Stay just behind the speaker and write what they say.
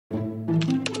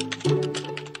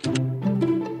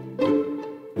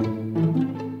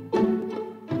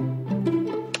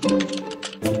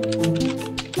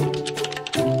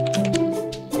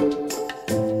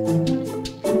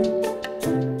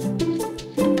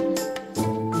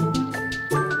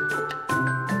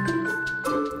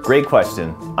Great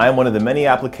question. I am one of the many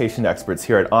application experts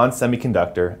here at ON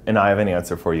Semiconductor, and I have an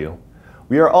answer for you.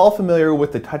 We are all familiar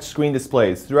with the touchscreen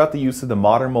displays throughout the use of the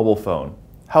modern mobile phone.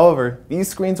 However, these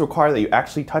screens require that you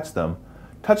actually touch them.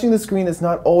 Touching the screen is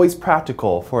not always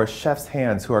practical for a chef's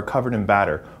hands who are covered in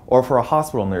batter, or for a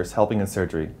hospital nurse helping in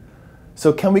surgery.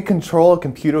 So can we control a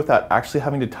computer without actually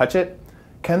having to touch it?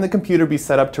 Can the computer be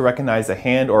set up to recognize a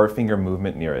hand or a finger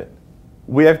movement near it?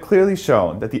 We have clearly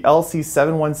shown that the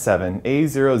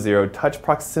LC717A00 touch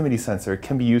proximity sensor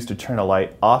can be used to turn a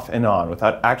light off and on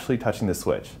without actually touching the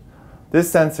switch.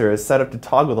 This sensor is set up to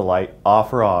toggle the light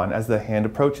off or on as the hand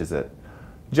approaches it.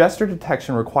 Gesture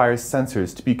detection requires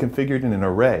sensors to be configured in an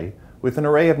array. With an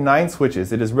array of 9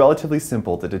 switches, it is relatively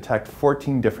simple to detect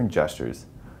 14 different gestures.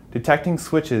 Detecting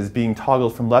switches being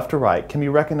toggled from left to right can be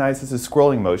recognized as a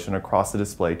scrolling motion across the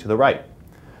display to the right.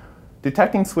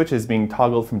 Detecting switches being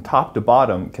toggled from top to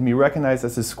bottom can be recognized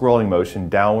as a scrolling motion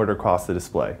downward across the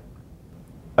display.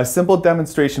 A simple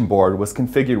demonstration board was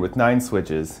configured with 9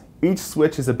 switches. Each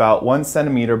switch is about 1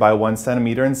 cm by 1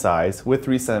 cm in size, with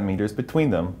 3 cm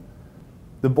between them.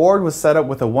 The board was set up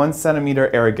with a 1 cm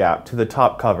air gap to the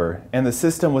top cover, and the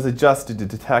system was adjusted to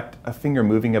detect a finger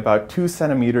moving about 2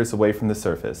 cm away from the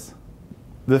surface.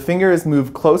 The finger is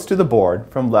moved close to the board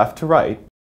from left to right,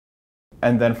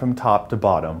 and then from top to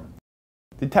bottom.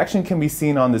 Detection can be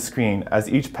seen on the screen as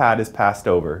each pad is passed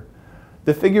over.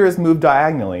 The figure is moved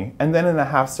diagonally and then in a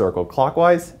half circle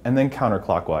clockwise and then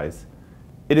counterclockwise.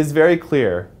 It is very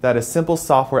clear that a simple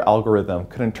software algorithm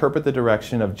could interpret the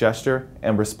direction of gesture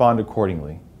and respond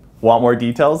accordingly. Want more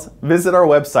details? Visit our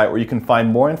website where you can find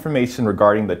more information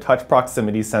regarding the touch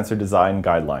proximity sensor design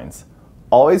guidelines.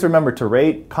 Always remember to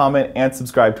rate, comment, and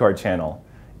subscribe to our channel.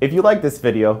 If you like this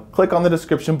video, click on the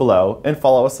description below and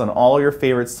follow us on all your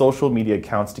favorite social media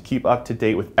accounts to keep up to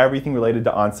date with everything related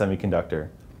to ON Semiconductor.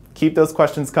 Keep those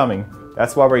questions coming.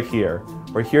 That's why we're here.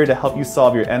 We're here to help you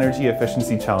solve your energy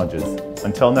efficiency challenges.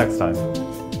 Until next time.